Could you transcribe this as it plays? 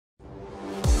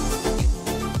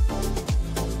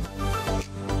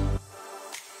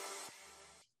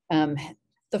Um,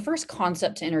 the first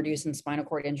concept to introduce in spinal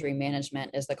cord injury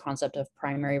management is the concept of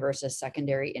primary versus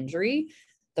secondary injury.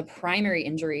 The primary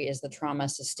injury is the trauma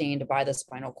sustained by the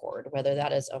spinal cord, whether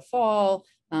that is a fall,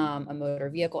 a motor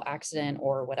vehicle accident,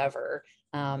 or whatever.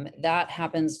 That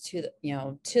happens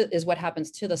is what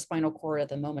happens to the spinal cord at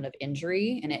the moment of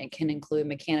injury, and it can include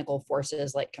mechanical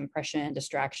forces like compression,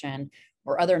 distraction,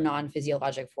 or other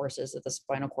non-physiologic forces that the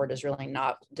spinal cord is really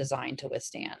not designed to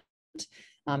withstand.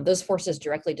 Those forces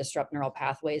directly disrupt neural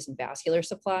pathways and vascular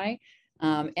supply.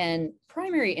 And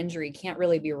primary injury can't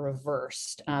really be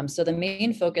reversed. So the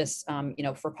main focus,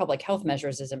 for public health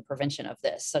measures is in prevention of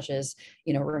this, such as,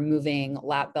 removing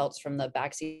lap belts from the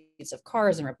back seats of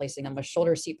cars and replacing them with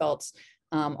shoulder seat belts.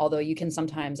 Although you can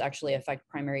sometimes actually affect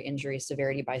primary injury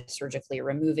severity by surgically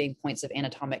removing points of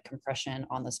anatomic compression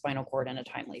on the spinal cord in a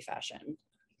timely fashion.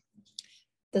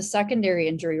 The secondary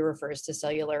injury refers to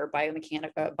cellular,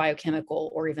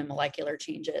 biochemical, or even molecular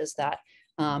changes that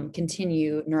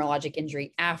continue neurologic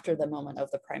injury after the moment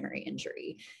of the primary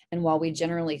injury. And while we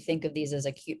generally think of these as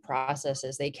acute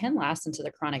processes, they can last into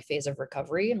the chronic phase of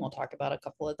recovery, and we'll talk about a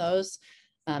couple of those.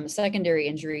 Secondary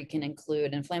injury can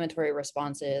include inflammatory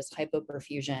responses,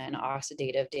 hypoperfusion,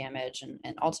 oxidative damage,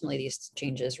 and ultimately these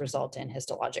changes result in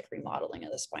histologic remodeling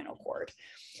of the spinal cord.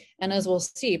 And as we'll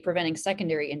see, preventing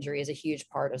secondary injury is a huge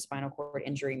part of spinal cord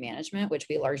injury management, which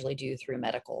we largely do through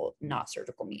medical, not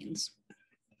surgical means.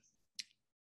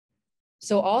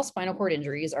 So all spinal cord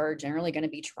injuries are generally going to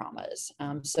be traumas.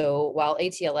 So while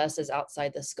ATLS is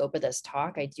outside the scope of this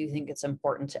talk, I do think it's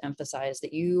important to emphasize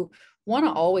that you want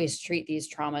to always treat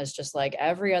these traumas just like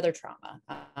every other trauma.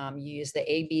 You use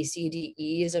the A, B, C, D,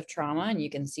 E's of trauma, and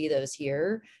you can see those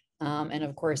here. And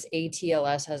of course,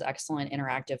 ATLS has excellent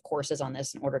interactive courses on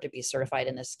this in order to be certified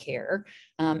in this care.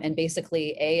 And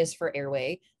basically, A is for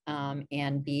airway,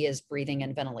 and B is breathing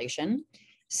and ventilation.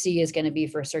 C is going to be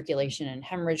for circulation and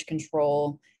hemorrhage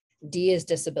control. D is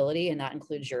disability, and that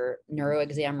includes your neuro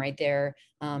exam right there.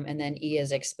 And then E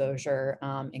is exposure,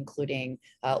 including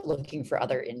looking for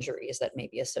other injuries that may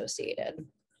be associated.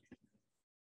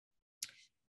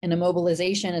 And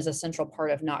immobilization is a central part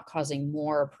of not causing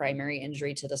more primary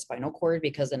injury to the spinal cord,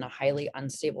 because in a highly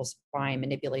unstable spine,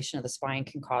 manipulation of the spine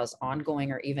can cause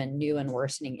ongoing or even new and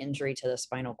worsening injury to the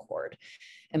spinal cord.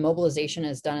 Immobilization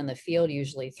is done in the field,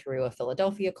 usually through a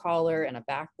Philadelphia collar and a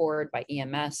backboard by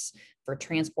EMS for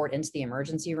transport into the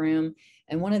emergency room.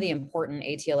 And one of the important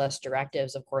ATLS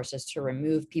directives, of course, is to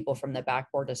remove people from the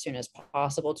backboard as soon as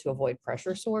possible to avoid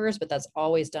pressure sores, but that's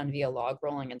always done via log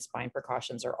rolling, and spine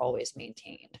precautions are always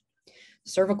maintained.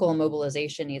 Cervical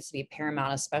immobilization needs to be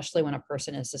paramount, especially when a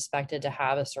person is suspected to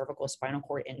have a cervical spinal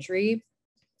cord injury,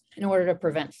 in order to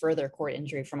prevent further cord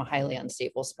injury from a highly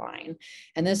unstable spine.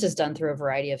 And this is done through a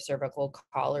variety of cervical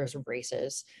collars or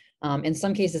braces. In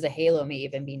some cases, a halo may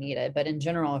even be needed, but in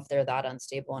general, if they're that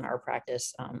unstable in our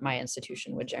practice, my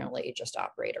institution would generally just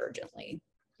operate urgently.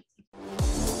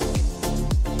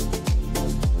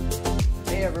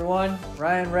 Hey everyone,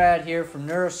 Ryan Rad here from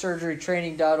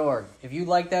neurosurgerytraining.org. If you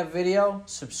like that video,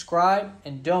 subscribe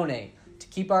and donate to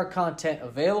keep our content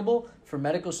available for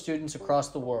medical students across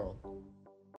the world.